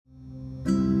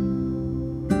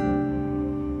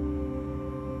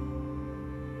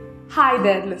Hi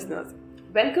there, listeners.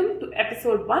 Welcome to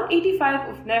episode 185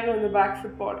 of Never on the Back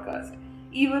Foot podcast.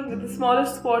 Even with the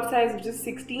smallest squad size of just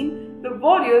 16, the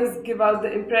Warriors give out the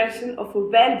impression of a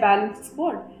well balanced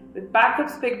squad, with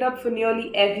backups picked up for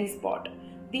nearly every spot.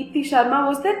 Deepti Sharma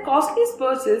was their costliest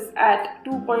purchase at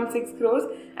 2.6 crores,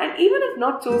 and even if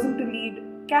not chosen to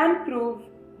lead, can prove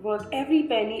worth every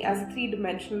penny as a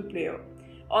three-dimensional player.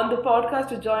 On the podcast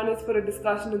to join us for a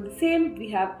discussion on the same, we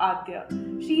have Adya.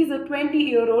 She is a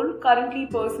 20-year-old currently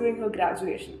pursuing her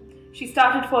graduation. She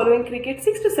started following cricket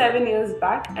 6 to 7 years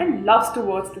back and loves to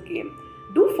watch the game.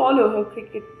 Do follow her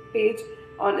cricket page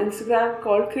on Instagram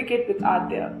called Cricket with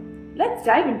Adya. Let's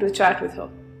dive into a chat with her.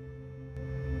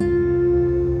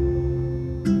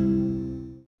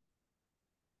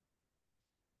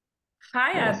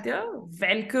 Hi Adya,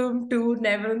 welcome to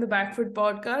Never on the Back Foot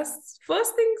podcast.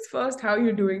 First things first, how are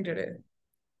you doing today?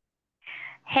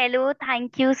 Hello,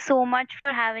 thank you so much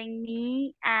for having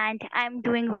me, and I'm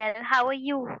doing well. How are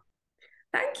you?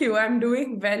 Thank you. I'm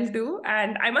doing well too.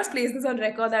 And I must place this on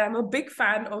record that I'm a big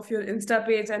fan of your Insta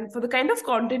page and for the kind of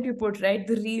content you put, right?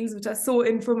 The reels, which are so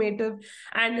informative,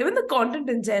 and even the content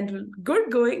in general. Good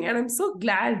going. And I'm so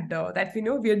glad that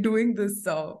we are doing this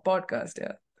podcast.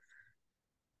 Yeah.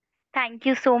 Thank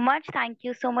you so much. Thank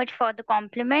you so much for the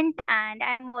compliment, and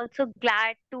I'm also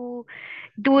glad to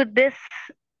do this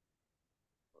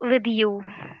with you.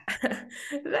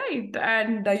 Right.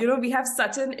 And, we have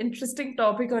such an interesting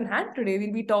topic on hand today.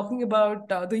 We'll be talking about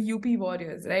the UP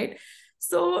Warriors, right?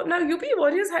 So now UP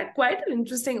Warriors had quite an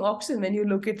interesting auction when you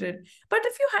look at it. But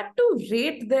if you had to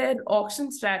rate their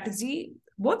auction strategy,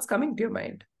 what's coming to your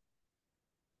mind?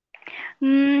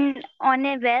 On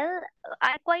a well,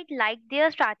 I quite like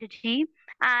their strategy,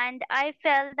 and I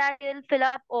felt that they'll fill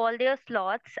up all their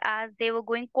slots as they were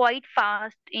going quite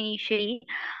fast initially.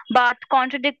 But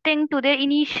contradicting to their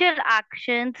initial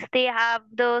actions, they have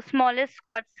the smallest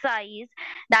squad size,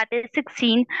 that is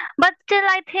 16. But still,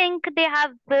 I think they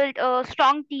have built a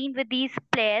strong team with these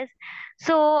players.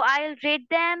 So I'll rate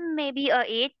them maybe a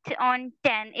 8 on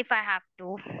 10 if I have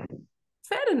to.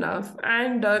 Fair enough.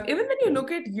 And even when you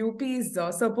look at UP's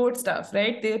support staff,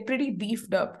 right, they're pretty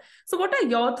beefed up. So, what are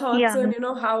your thoughts Yeah.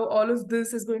 on, how all of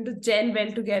this is going to gel well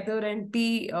together and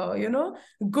be,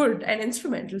 good and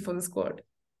instrumental for the squad?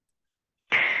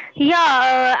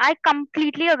 Yeah, I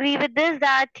completely agree with this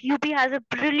that UP has a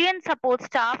brilliant support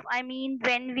staff. I mean,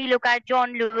 when we look at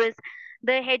John Lewis,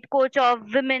 the head coach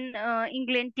of women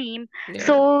England team, Yeah.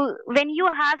 so when you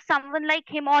have someone like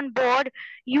him on board,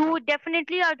 you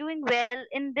definitely are doing well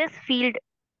in this field,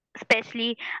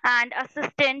 especially. And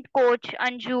assistant coach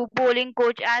Anju, bowling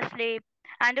coach Ashley,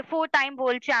 and a four-time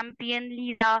world champion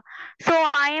Lisa. So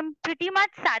I am pretty much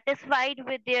satisfied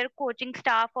with their coaching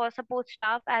staff or support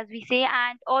staff, as we say.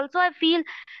 And also, I feel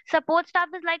support staff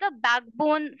is like a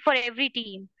backbone for every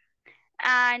team.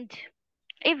 And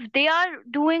if they are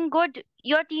doing good,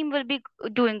 your team will be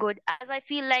doing good. As I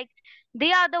feel like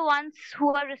they are the ones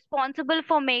who are responsible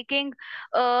for making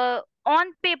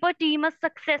on paper team a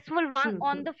successful one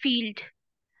on Mhm. the field.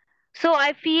 So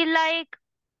I feel like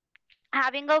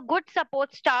having a good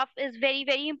support staff is very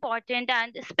very important,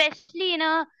 and especially in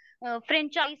a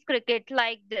franchise cricket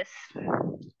like this. So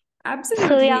yeah.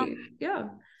 Absolutely. Yeah.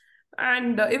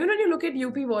 And even when you look at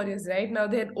UP Warriors, right now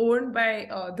they're owned by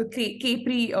the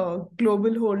Capri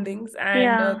Global Holdings, and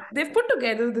Yeah. they've put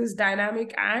together this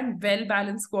dynamic and well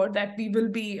balanced squad that we will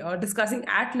be discussing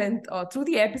at length through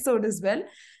the episode as well.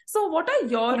 So, what are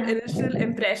your Yeah. initial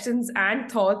impressions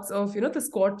and thoughts of the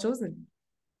squad chosen?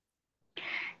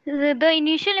 The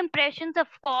initial impressions, of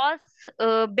course,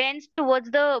 bends towards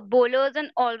the bowlers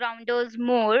and all rounders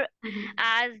more, Mhm.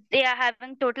 as they are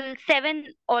having total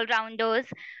seven all rounders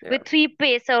Yeah. with three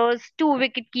pacers, two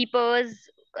wicket keepers,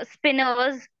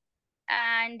 spinners,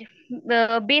 and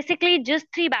basically just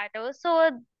three batters. So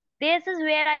this is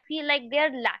where I feel like they are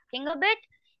lacking a bit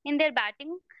in their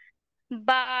batting.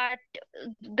 But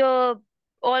the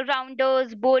all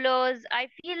rounders, bowlers, I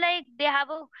feel like they have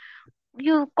a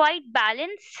quite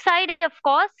balanced side, of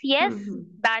course. Yes, Mhm.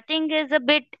 batting is a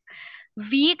bit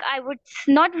weak.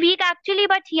 Not weak actually,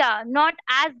 but yeah, not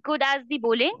as good as the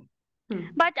bowling. Hmm.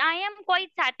 But I am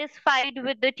quite satisfied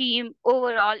with the team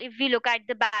overall if we look at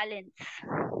the balance.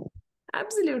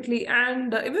 Absolutely.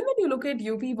 And even when you look at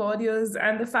UP Warriors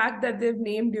and the fact that they've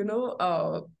named,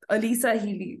 Alisa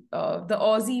Healy, the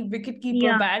Aussie wicketkeeper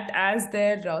Yeah. bat as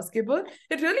their skipper,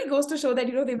 it really goes to show that,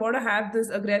 they want to have this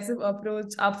aggressive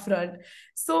approach up front.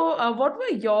 So, what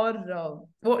are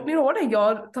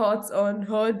your thoughts on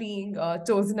her being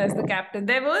chosen as the captain?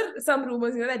 There were some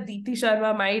rumors, that Deepti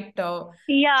Sharma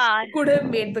Yeah. could have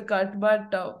made the cut,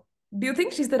 but do you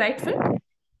think she's the right fit?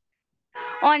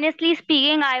 Honestly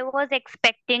speaking, I was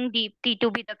expecting Deepti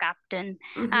to be the captain,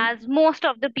 Mm-hmm. as most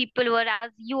of the people were,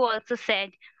 as you also said.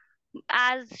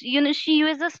 As you know, she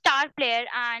was a star player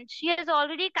and she has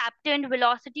already captained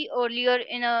Velocity earlier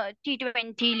in a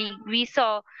T20 league. We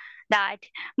saw that.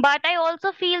 But I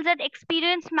also feel that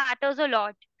experience matters a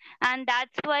lot. And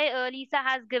that's why Lisa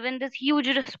has given this huge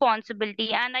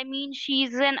responsibility. And I mean,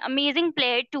 she's an amazing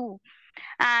player too.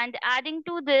 And adding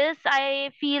to this,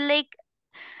 I feel like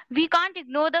we can't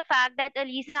ignore the fact that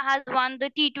Alisa has won the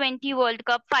T20 World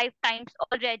Cup 5 times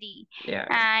already. Yeah.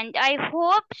 And I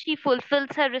hope she fulfills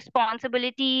her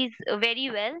responsibilities very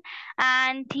well.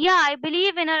 And yeah, I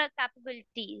believe in her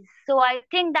capabilities. So I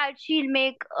think that she'll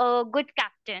make a good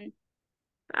captain.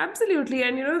 Absolutely.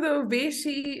 And the way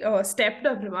she stepped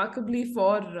up remarkably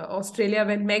for Australia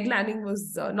when Meg Lanning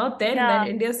was not there in that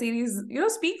Yeah. India series,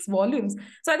 speaks volumes.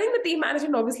 So I think the team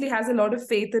management obviously has a lot of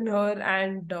faith in her,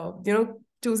 and,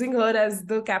 choosing her as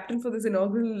the captain for this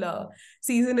inaugural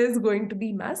season is going to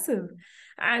be massive.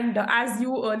 And as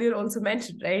you earlier also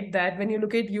mentioned, right, that when you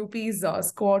look at UP's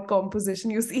squad composition,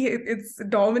 you see it's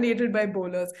dominated by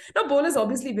bowlers. Now, bowlers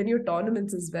obviously win your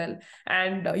tournaments as well,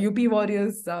 and UP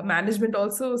Warriors management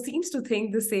also seems to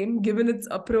think the same given its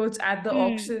approach at the Hmm.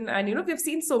 auction. And we've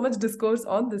seen so much discourse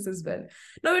on this as well.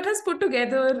 Now it has put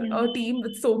together Yeah. a team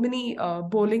with so many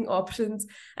bowling options,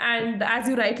 and as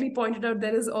you rightly pointed out,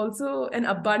 there is also an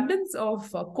abundance of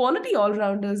quality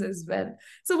all-rounders as well.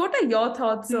 So what are your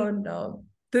thoughts Hmm. on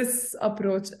this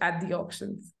approach at the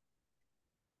auctions?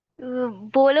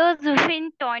 Bowlers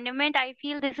win tournament, I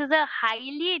feel this is a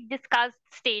highly discussed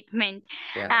statement,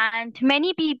 Yeah. and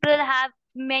many people have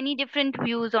many different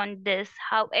views on this.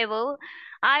 However,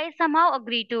 I somehow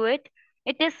agree to it.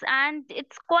 It is, and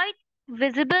it's quite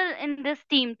visible in this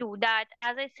team too. That,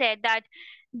 as I said, that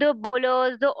the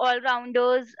bowlers, the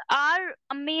all-rounders are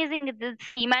amazing in this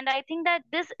team, and I think that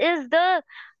this is the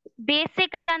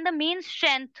basic and the main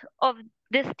strength of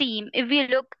this team. If we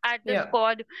look at the Yeah.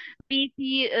 squad, we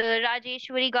see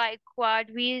Rajeshwari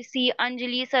Gaikwad, we see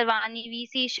Anjali Sarvani, we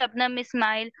see Shabnam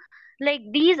Ismail. Like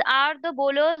these are the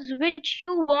bowlers which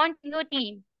you want in your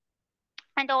team.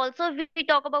 And also, if we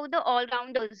talk about the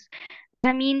all-rounders,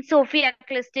 I mean, Sophie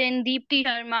Eccleston, Deepti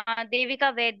Sharma,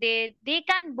 Devika Vaidya, they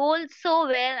can bowl so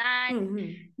well, and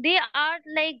Hmm. they are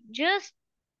like just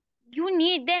you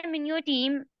need them in your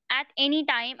team at any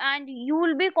time, and you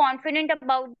will be confident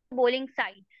about the bowling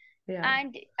side. Yeah.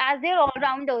 And as they're all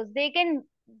rounders, they can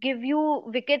give you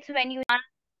wickets when you.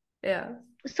 Yeah.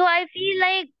 So I feel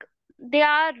like they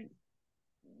are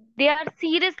they are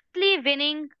seriously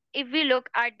winning. If we look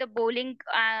at the bowling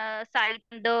side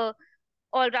and the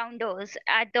all rounders,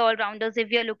 if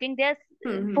we are looking, there's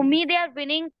for Hmm. me they are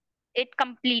winning it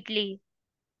completely.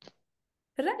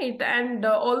 Right. And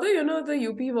although, the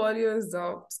UP Warriors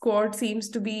squad seems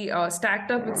to be stacked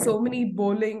up with so many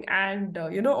bowling and,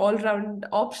 all round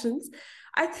options,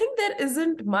 I think there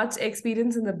isn't much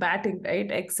experience in the batting, right?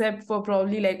 Except for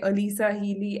probably like Alisa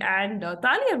Healy and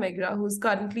Talia Megra, who's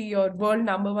currently your world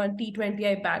number one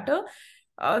T20I batter.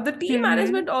 The team Mm-hmm.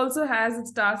 management also has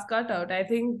its task cut out. I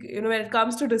think, when it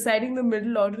comes to deciding the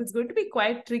middle order, it's going to be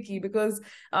quite tricky because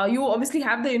you obviously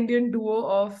have the Indian duo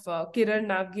of Kiran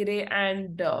Navgire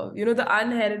and the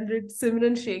unheralded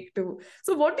Simran Sheikh too.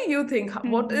 So, what do you think?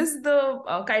 What Mm-hmm. is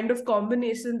the kind of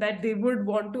combination that they would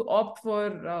want to opt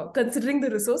for, considering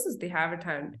the resources they have at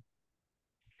hand?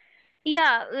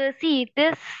 Yeah, see,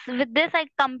 this with this, I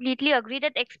completely agree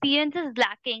that experience is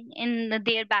lacking in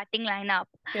their batting lineup.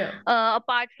 Yeah,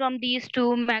 Apart from these two,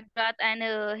 McGrath and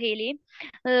Haley,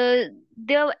 uh,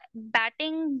 their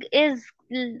batting is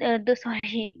the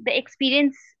sorry, the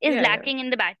experience is yeah, yeah. lacking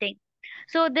in the batting.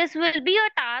 So this will be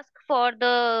a task for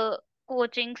the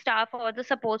coaching staff or the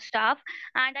support staff,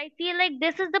 and I feel like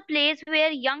this is the place where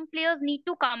young players need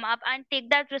to come up and take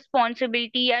that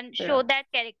responsibility and show Yeah. that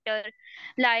character.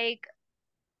 Like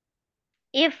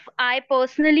if I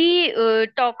personally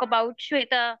talk about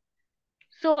Shweta,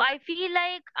 so I feel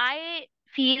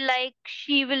like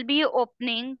she will be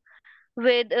opening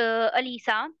with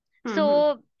Alisa. Mm-hmm.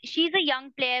 So she's a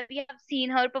young player. We have seen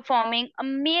her performing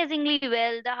amazingly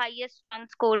well, the highest run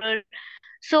scorer.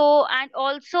 So, and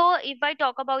also if I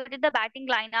talk about it, the batting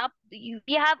lineup,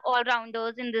 we have all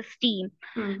rounders in this team.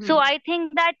 So Mm-hmm. I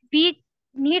think that we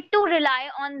need to rely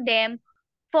on them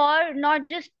for not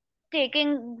just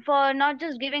for not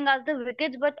just giving us the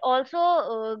wickets, but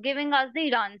also giving us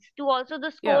the runs to also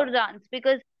the score Yeah. runs,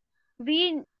 because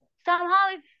we somehow,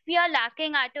 if we are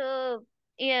lacking at a,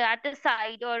 yeah, at a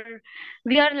side, or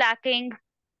we are lacking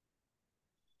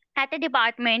at a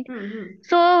department, Mm-hmm.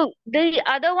 so the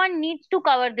other one needs to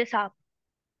cover this up.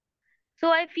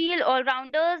 So I feel all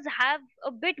rounders have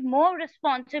a bit more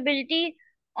responsibility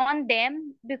on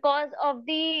them because of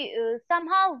the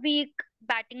somehow weak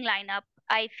batting lineup,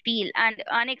 I feel, and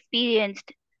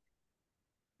unexperienced.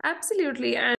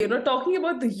 Absolutely. And, talking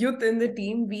about the youth in the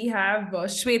team, we have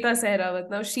Shweta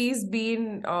Sehrawat. Now, she's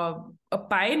been a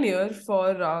pioneer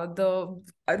for the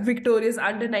victorious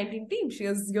under 19 team. She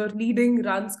is your leading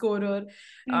run scorer.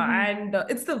 Mm-hmm. And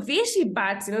it's the way she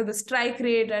bats, the strike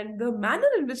rate and the manner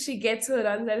in which she gets her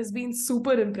run that has been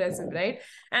super impressive, right?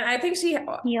 And I think she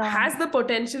Yeah. has the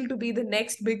potential to be the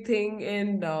next big thing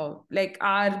in like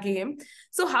our game.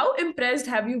 So, how impressed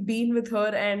have you been with her?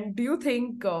 And do you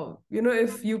think,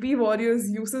 if UP Warriors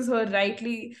uses her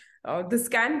rightly, this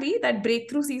can be that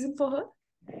breakthrough season for her?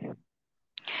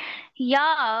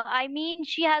 Yeah, I mean,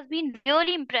 she has been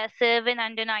really impressive in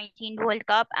Under 19 World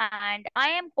Cup, and I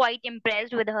am quite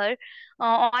impressed with her.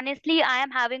 Honestly, I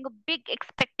am having a big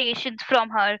expectations from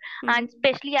her, and Mhm.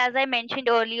 especially as I mentioned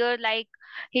earlier, like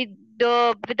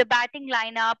the with the batting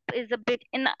lineup is a bit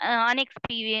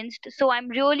unexperienced. So I'm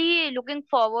really looking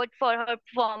forward for her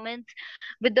performance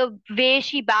with the way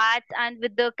she bats and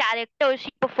with the character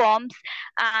she performs,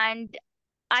 and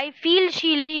I feel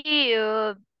she'll be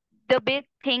the big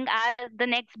thing as the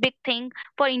next big thing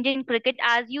for Indian cricket,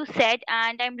 as you said.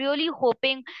 And I'm really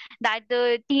hoping that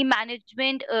the team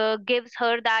management gives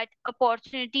her that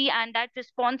opportunity and that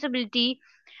responsibility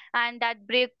and that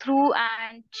breakthrough,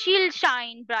 and she'll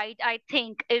shine bright, I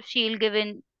think, if she'll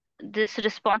given this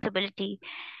responsibility.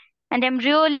 And I'm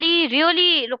really,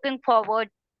 really looking forward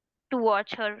to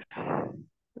watch her.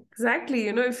 Exactly.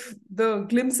 If the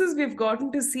glimpses we've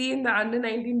gotten to see in the Under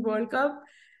 19 World Cup,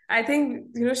 I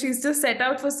think, she's just set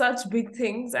out for such big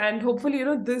things. And hopefully,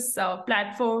 this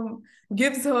platform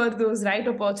gives her those right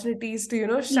opportunities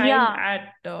to, shine Yeah.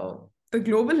 at the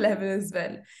global level as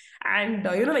well. And,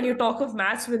 when you talk of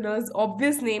match winners,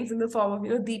 obvious names in the form of,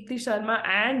 Deepti Sharma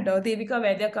and Devika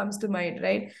Vaidya comes to mind,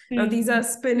 right? Now, these Hmm. are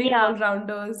spinning Yeah.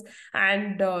 all-rounders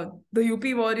and the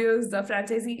UP Warriors, the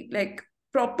franchisee, like,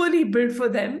 properly built for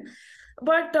them.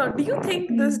 But do you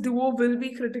think this Hmm. duo will be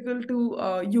critical to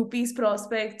UP's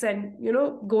prospects and,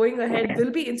 going ahead will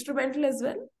be instrumental as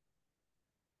well?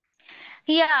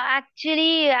 Yeah,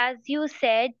 actually, as you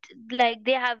said, like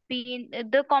they have been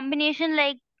the combination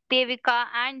like Devika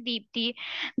and Deepti,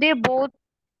 they both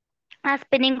are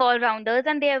spinning all rounders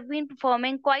and they have been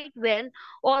performing quite well.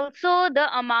 Also, the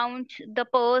amount, the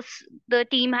purse the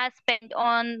team has spent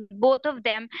on both of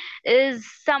them is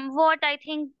somewhat, I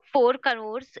think, 4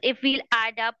 crores if we'll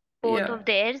add up both Yeah. of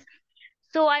theirs.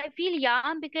 So I feel,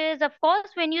 yeah, because of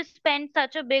course when you spend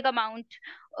such a big amount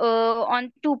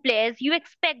on two players, you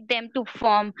expect them to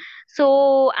perform.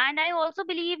 So, and I also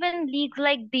believe in leagues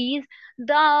like these,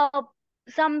 the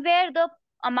somewhere the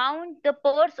amount, the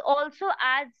purse also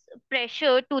adds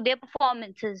pressure to their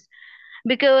performances,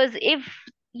 because if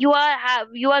you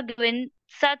are given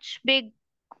such big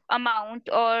amount,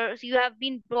 or you have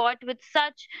been brought with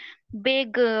such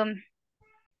big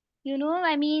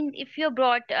I mean, if you're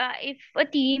brought, if a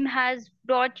team has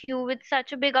brought you with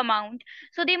such a big amount,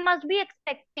 so they must be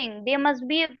expecting, they must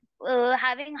be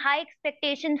having high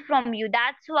expectations from you.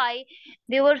 That's why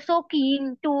they were so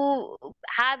keen to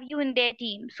have you in their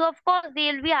team. So of course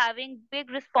they'll be having big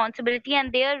responsibility,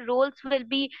 and their roles will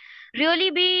be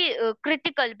really be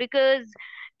critical, because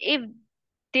if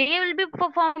they will be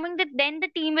performing that, then the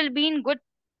team will be in good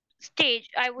stage.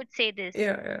 I would say this.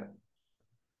 Yeah, yeah.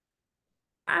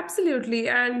 Absolutely.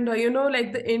 And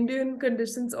like the Indian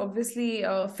conditions obviously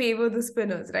favor the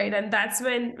spinners, right? And that's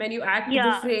when you add to the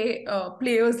Yeah, fray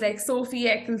players like Sophie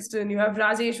Eccleston, you have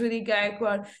Rajeshwari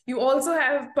Gaikwad, you also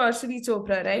have Parshvi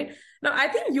Chopra, right? Now, I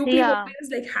think UP yeah, Warriors,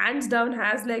 like hands down,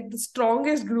 has like the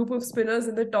strongest group of spinners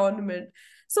in the tournament.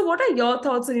 So, what are your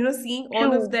thoughts on seeing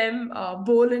all of true. them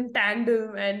bowl in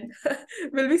tandem, and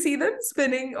will we see them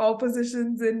spinning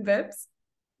oppositions in webs?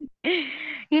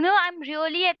 I'm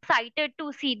really excited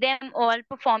to see them all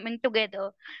performing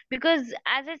together, because,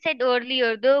 as I said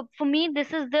earlier, the for me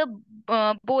this is the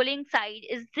bowling side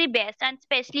is the best, and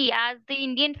especially as the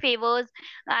Indian favors,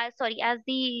 as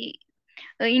the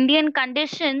Indian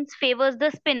conditions favors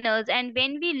the spinners, and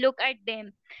when we look at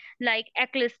them, like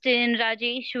Eccleston,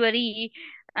 Rajeshwari,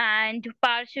 and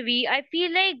Parshavi, I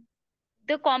feel like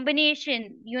the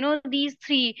combination, these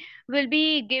three will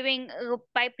be giving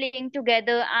by playing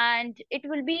together, and it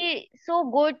will be so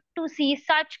good to see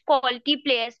such quality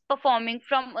players performing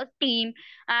from a team.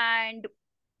 And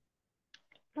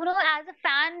as a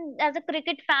fan, as a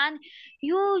cricket fan,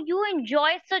 you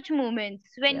enjoy such moments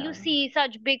when you Yeah. see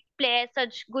such big players,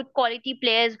 such good quality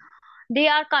players, they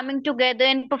are coming together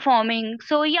and performing.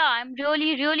 So yeah, I'm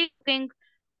really, really looking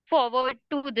forward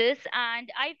to this,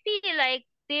 and I feel like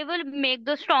they will make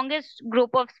the strongest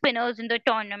group of spinners in the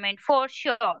tournament for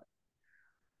sure.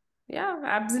 Yeah,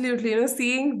 absolutely.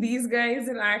 Seeing these guys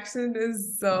in action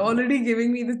is already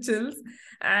giving me the chills,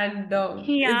 and it's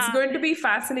Yeah. going to be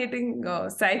fascinating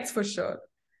sights for sure.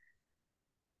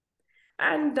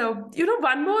 And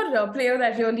one more player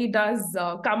that really does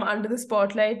come under the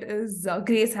spotlight is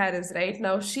Grace Harris. Right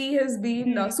now, she has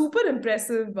been Hmm. super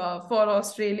impressive for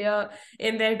Australia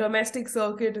in their domestic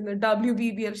circuit in the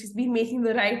WBBL. She's been making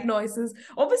the right noises.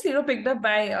 Obviously, picked up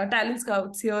by talent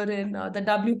scouts here in the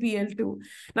WPL too.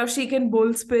 Now she can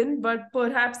bowl spin, but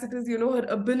perhaps it is her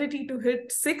ability to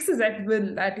hit sixes at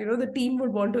will that the team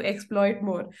would want to exploit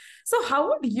more. So, how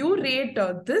would you rate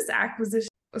this acquisition?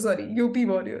 Sorry, UP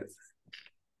Warriors.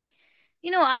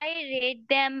 I rate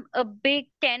them a big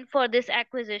 10 for this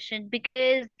acquisition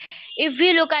because if we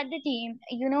look at the team,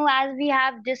 as we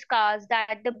have discussed,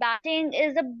 that the batting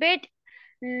is a bit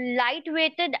light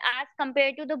weighted as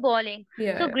compared to the bowling. So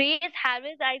Yeah, Grace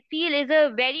Harris, I feel, is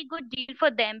a very good deal for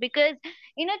them because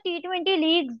in a T20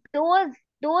 leagues,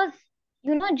 those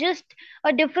just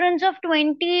a difference of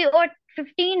 20 or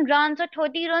 15 runs or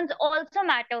 30 runs also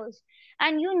matters.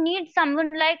 And you need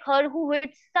someone like her who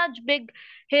hits such big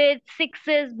hits,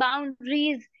 sixes,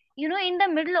 boundaries. In the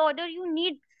middle order, you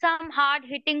need some hard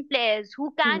hitting players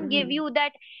who can give Mm-hmm.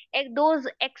 you those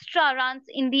extra runs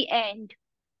in the end.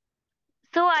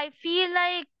 So I feel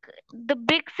like the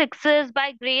big sixes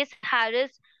by Grace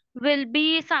Harris will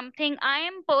be something I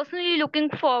am personally looking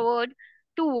forward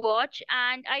to watch,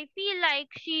 and I feel like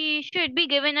she should be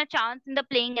given a chance in the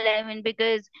playing 11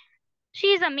 because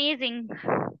she's amazing.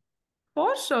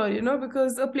 For sure,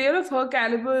 because a player of her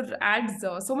caliber adds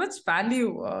so much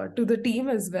value to the team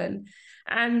as well.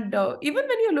 And even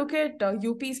when you look at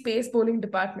UP Space Bowling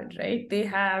Department, right, they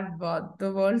have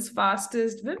the world's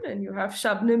fastest women. You have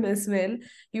Shabnam Ismail,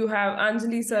 you have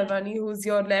Anjali Yeah. Sarvani, who's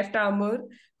your left armor,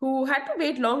 who had to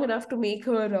wait long enough to make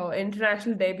her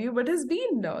international debut, but has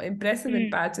been impressive in Hmm.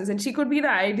 patches, and she could be the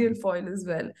ideal foil as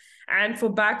well. And for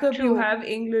backup, you True. have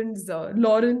England's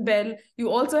Lauren Bell.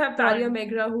 You also have Talia Lauren.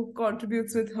 Megra, who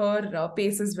contributes with her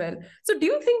pace as well. So, do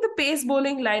you think the pace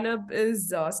bowling lineup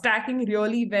is stacking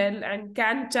really well and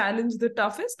can challenge the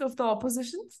toughest of the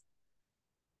oppositions?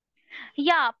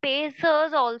 Yeah,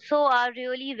 Pacers also are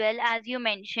really well, as you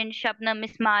mentioned, Shabnam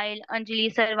Ismail,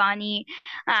 Anjali Sarvani,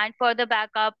 and for the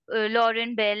backup,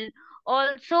 Lauren Bell.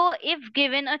 Also, if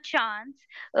given a chance,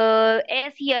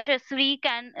 S. Yashasri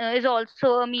is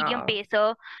also a medium Uh,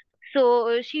 pacer.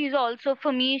 So she's also,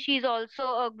 for me, she's also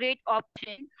a great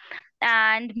option.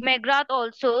 And Megrath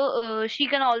also, she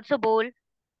can also bowl.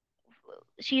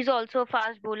 She's also a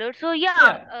fast bowler. So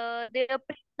yeah,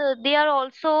 yeah, they are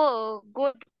also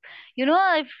good.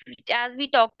 If as we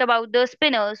talked about the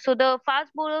spinners, so the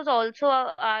fast bowlers also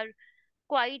are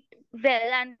quite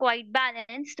well and quite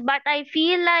balanced. But I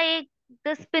feel like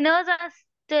the spinners are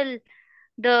still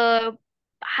the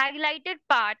highlighted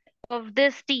part of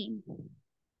this team.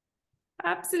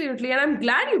 absolutely. And I'm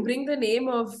glad you bring the name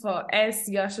of S.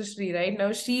 Yashashri right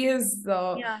now. She has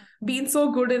Yeah. been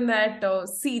so good in that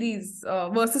series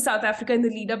versus South Africa in the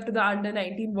lead up to the Under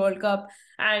 19 World Cup.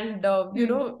 And,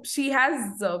 Hmm. she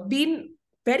has been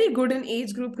very good in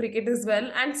age group cricket as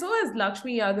well. And so has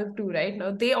Lakshmi Yadav too, right?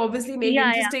 Now, they obviously make Yeah,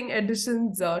 yeah. interesting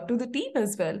additions to the team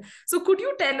as well. So, could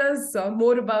you tell us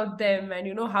more about them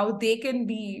and, how they can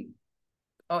be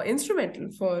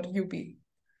instrumental for UP?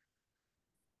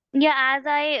 Yeah, as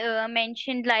I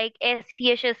mentioned, like S.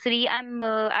 Yashasri,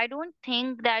 I don't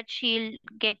think that she'll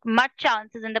get much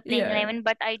chances in the playing Yeah. 11,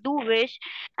 but I do wish.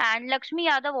 And Lakshmi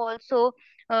Yadav also,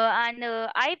 and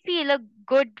I feel a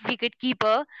good wicket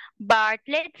keeper. But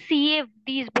let's see if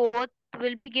these both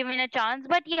will be given a chance.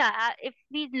 But yeah, if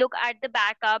we look at the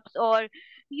backups, or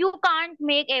you can't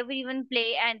make everyone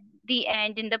play at the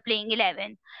end in the playing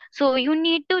 11, so you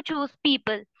need to choose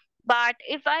people. But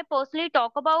if I personally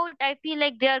talk about, I feel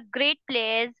like they are great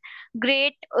players,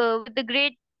 great with the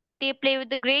great. They play with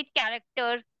the great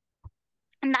character,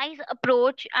 nice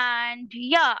approach, and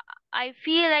yeah, I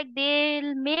feel like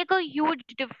they'll make a huge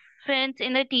difference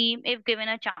in the team if given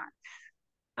a chance.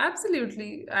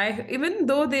 Absolutely. Even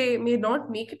though they may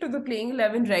not make it to the playing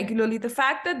 11 regularly, the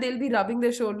fact that they'll be rubbing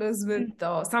their shoulders with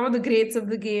Mm. some of the greats of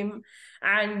the game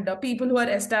and people who are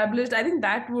established, I think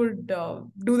that would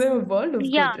do them a world of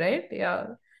Yeah, good, right? Yeah.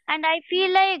 and I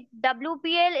feel like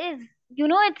WPL is,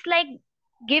 it's like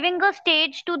giving a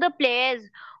stage to the players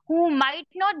who might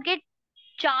not get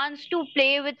chance to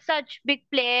play with such big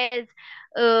players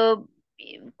uh,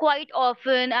 quite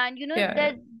often, and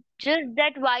Yeah. just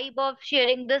that vibe of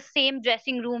sharing the same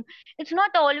dressing room. It's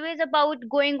not always about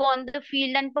going on the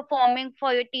field and performing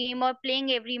for your team or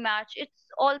playing every match. It's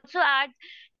also adds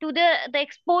to the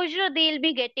exposure they'll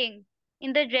be getting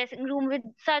in the dressing room with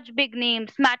such big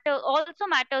names also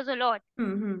matters a lot.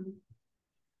 Hmm.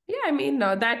 Yeah, I mean,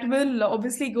 that will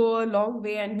obviously go a long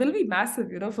way and will be massive,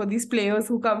 for these players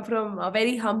who come from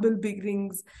very humble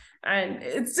beginnings. And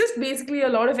it's just basically a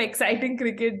lot of exciting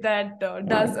cricket that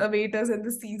does await us, and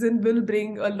the season will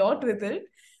bring a lot with it.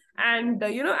 And,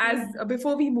 as Yeah.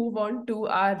 before we move on to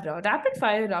our rapid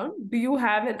fire round, do you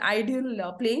have an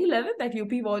ideal playing 11 that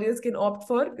UP Warriors can opt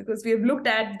for? Because we have looked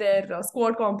at their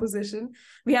squad composition.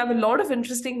 We have a lot of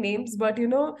interesting names, but,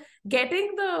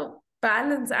 getting the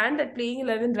balance and that playing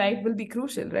 11 right will be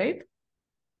crucial, right?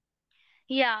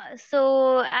 Yeah,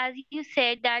 so as you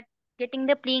said that getting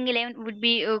the playing 11 would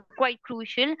be quite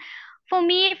crucial. For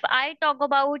me, if I talk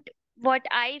about what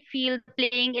I feel the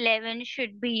playing 11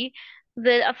 should be,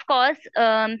 well, of course,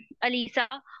 Alisa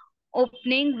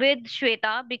opening with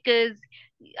Shweta, because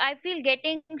I feel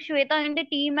getting Shweta in the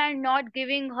team and not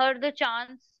giving her the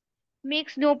chance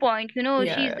makes no point. She's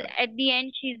Yeah. at the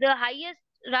end, she's the highest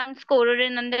run scorer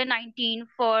in under 19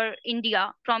 for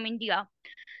India, from India.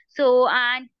 So,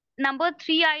 and number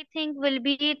three, I think, will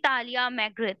be Talia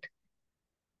Magrith.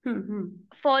 Hmm.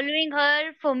 Following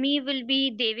her, for me, will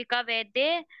be Devika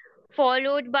Vaidya,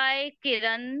 followed by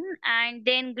Kiran, and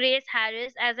then Grace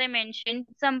Harris. As I mentioned,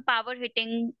 some power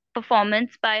hitting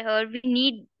performance by her. We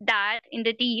need that in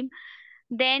the team.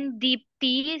 Then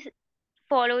Deepti,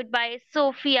 followed by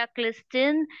Sophia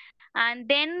Cliston, and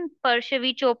then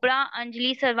Parshavi Chopra,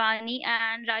 Anjali Sarvani,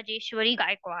 and Rajeshwari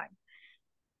Gaikwad.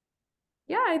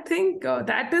 Yeah, I think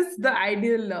that is the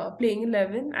ideal playing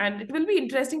 11, and it will be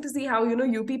interesting to see how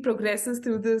UP progresses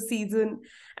through the season,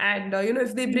 and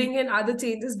if they Hmm. bring in other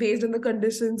changes based on the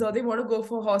conditions, or they want to go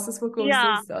for horses for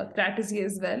Yeah. courses strategy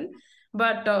as well.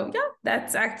 But yeah,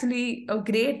 that's actually a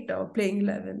great playing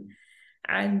 11,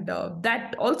 and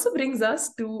that also brings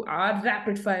us to our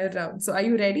rapid fire round. So, are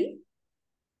you ready?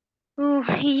 Ooh,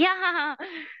 yeah.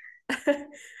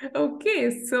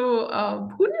 Okay, so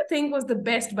who do you think was the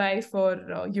best buy for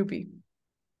UP?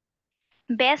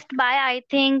 Best buy, I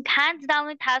think, hands down,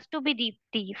 it has to be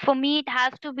Deepti. For me, it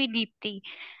has to be Deepti.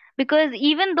 Because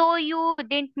even though you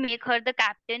didn't make her the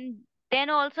captain, then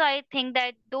also I think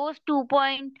that those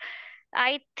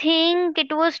I think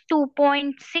it was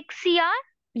 2.6 CR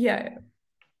Yeah,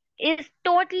 is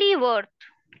totally worth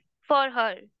for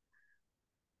her.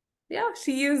 yeah,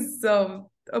 she is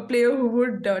a player who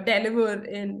would deliver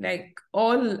in like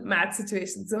all match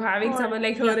situations. So having Or, someone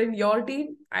like yeah. her in your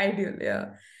team, ideal. Yeah.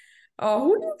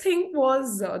 Who do you think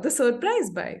was the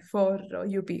surprise buy for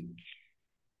UP?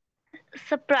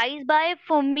 Surprise buy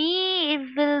for me, it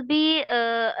will be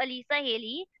Alisa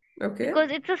Haley, Okay.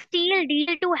 because it's a steal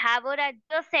deal to have her at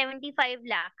just 75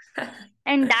 lakhs,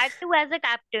 and that too as a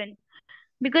captain,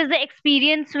 because the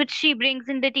experience which she brings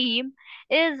in the team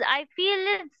is, I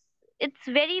feel, it's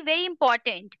very very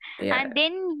important. And Yeah,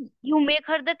 then you make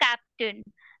her the captain,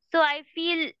 so I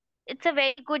feel it's a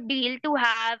very good deal to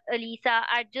have Elisa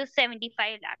at just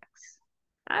 75 lakhs.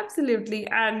 absolutely.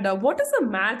 And what is a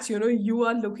match you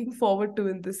are looking forward to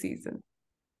in this season?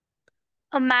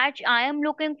 A match I am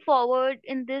looking forward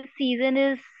in this season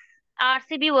is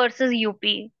RCB versus UP,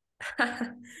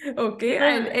 Okay,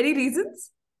 and because any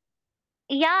reasons?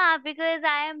 yeah, because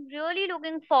I am really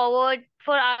looking forward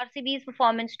for RCB's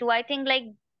performance too. I think like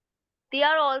they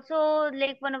are also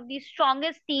like one of the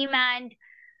strongest team, and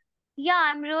yeah,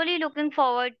 I'm really looking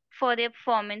forward for their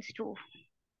performance too.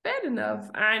 Fair enough.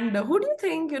 And who do you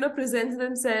think presents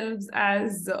themselves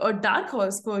as a dark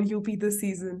horse for UP this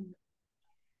season?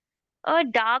 A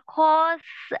dark horse,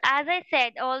 as I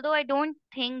said, although I don't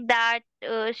think that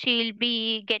she'll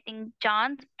be getting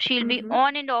chance, she'll be Mm-hmm.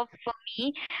 on and off for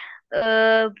me.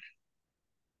 Uh,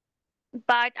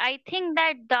 but I think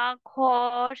that dark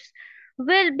horse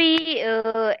will be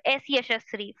S.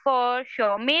 Yashasri for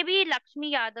sure. Maybe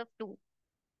Lakshmi Yadav too.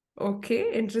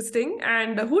 Okay, interesting.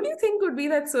 And who do you think would be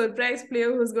that surprise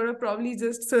player who's going to probably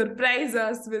just surprise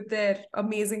us with their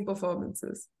amazing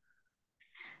performances?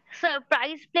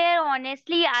 Surprise player,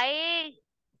 honestly, I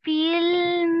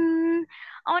feel,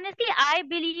 honestly, I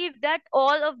believe that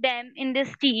all of them in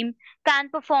this team can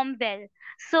perform well.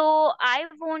 So I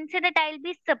won't say that I'll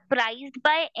be surprised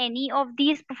by any of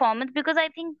these performances, because I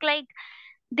think like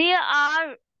they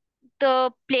are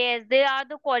they are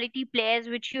the quality players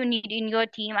which you need in your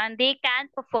team, and they can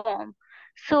perform.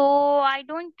 So I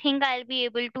don't think I'll be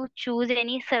able to choose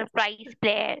any surprise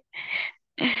player.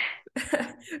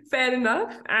 Fair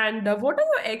enough. And what are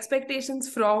your expectations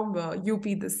from UP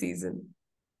this season?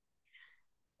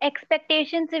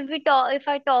 Expectations, if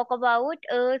I talk about,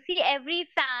 see, every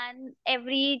fan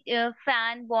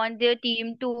want their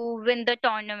team to win the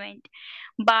tournament,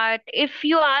 but if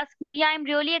you ask me, I'm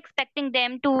really expecting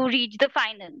them to reach the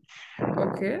finals.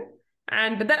 Okay.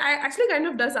 And that I actually kind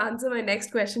of does answer my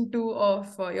next question too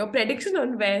of your prediction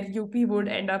on where UP would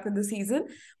end up in the season.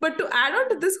 But to add on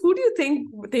to this, who do you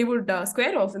think they would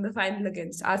square off in the final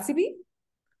against? RCB?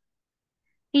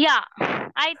 Yeah,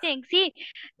 I think, see,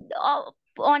 uh,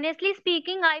 honestly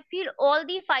speaking, I feel all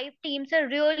the five teams are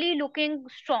really looking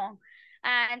strong.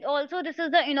 And also, this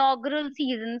is the inaugural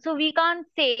season, so we can't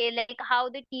say like how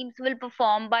the teams will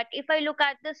perform. But if I look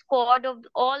at the squad of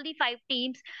all the five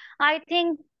teams, I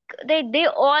think they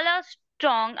all are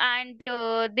strong, and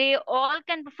they all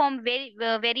can perform very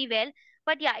well.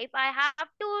 But yeah, if I have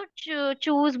to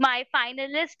choose my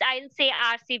finalist, I'll say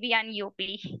RCB and UP.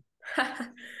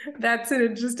 That's an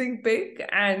interesting pick,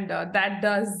 and that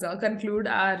does conclude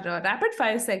our rapid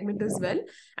fire segment as well.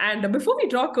 And before we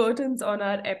draw curtains on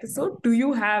our episode, do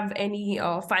you have any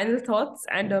final thoughts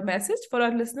and a message for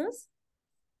our listeners?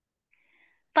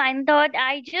 Fine thought.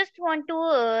 I just want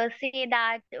to say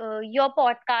that your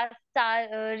podcasts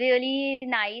are really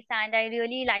nice and I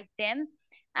really like them.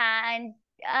 And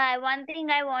one thing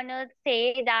I want to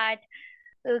say that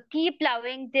keep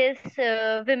loving this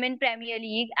Women Premier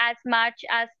League as much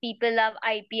as people love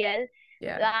IPL.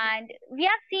 Yeah. And we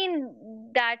have seen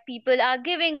that people are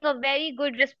giving a very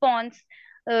good response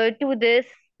to this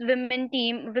Women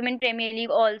Premier League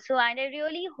also. And I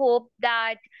really hope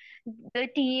that the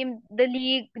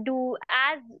league do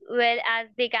as well as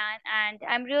they can. And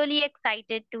I'm really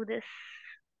excited to this.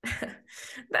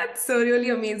 That's so really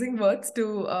amazing words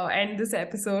to end this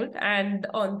episode. And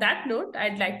on that note,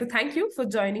 I'd like to thank you for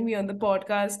joining me on the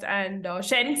podcast and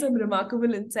sharing some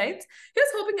remarkable insights.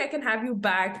 Just hoping I can have you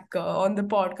back on the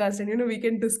podcast and, we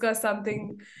can discuss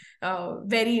something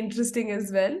very interesting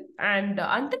as well. And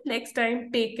until next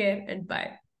time, take care and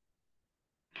bye.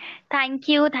 Thank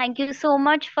you. Thank you so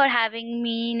much for having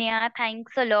me, Neha.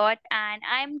 Thanks a lot. And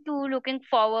I'm too looking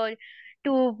forward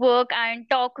to work and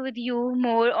talk with you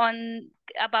more on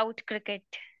about cricket.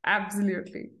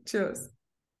 Absolutely. Cheers.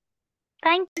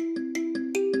 Thank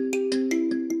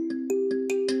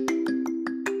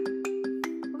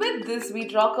With this, we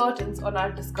draw curtains on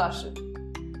our discussion.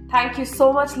 Thank you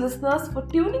so much, listeners, for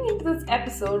tuning into this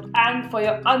episode and for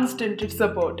your unstinted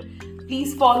support.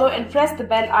 Please follow and press the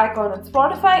bell icon on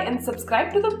Spotify and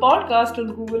subscribe to the podcast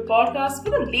on Google Podcasts for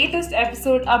the latest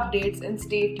episode updates and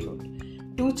stay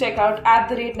tuned. Do check out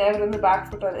 @Never on the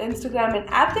Backfoot on Instagram and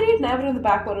 @Never on the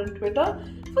Backfoot on Twitter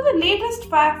for the latest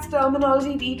facts,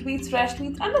 terminology, retweets, fresh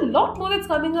tweets, and a lot more that's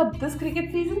coming up this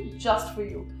cricket season just for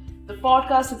you. The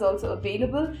podcast is also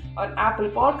available on Apple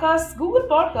Podcasts, Google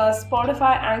Podcasts,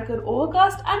 Spotify, Anchor,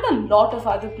 Overcast, and a lot of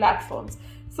other platforms.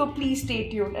 So please stay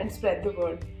tuned and spread the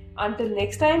word. Until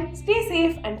next time, stay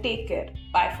safe and take care.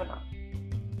 Bye for now.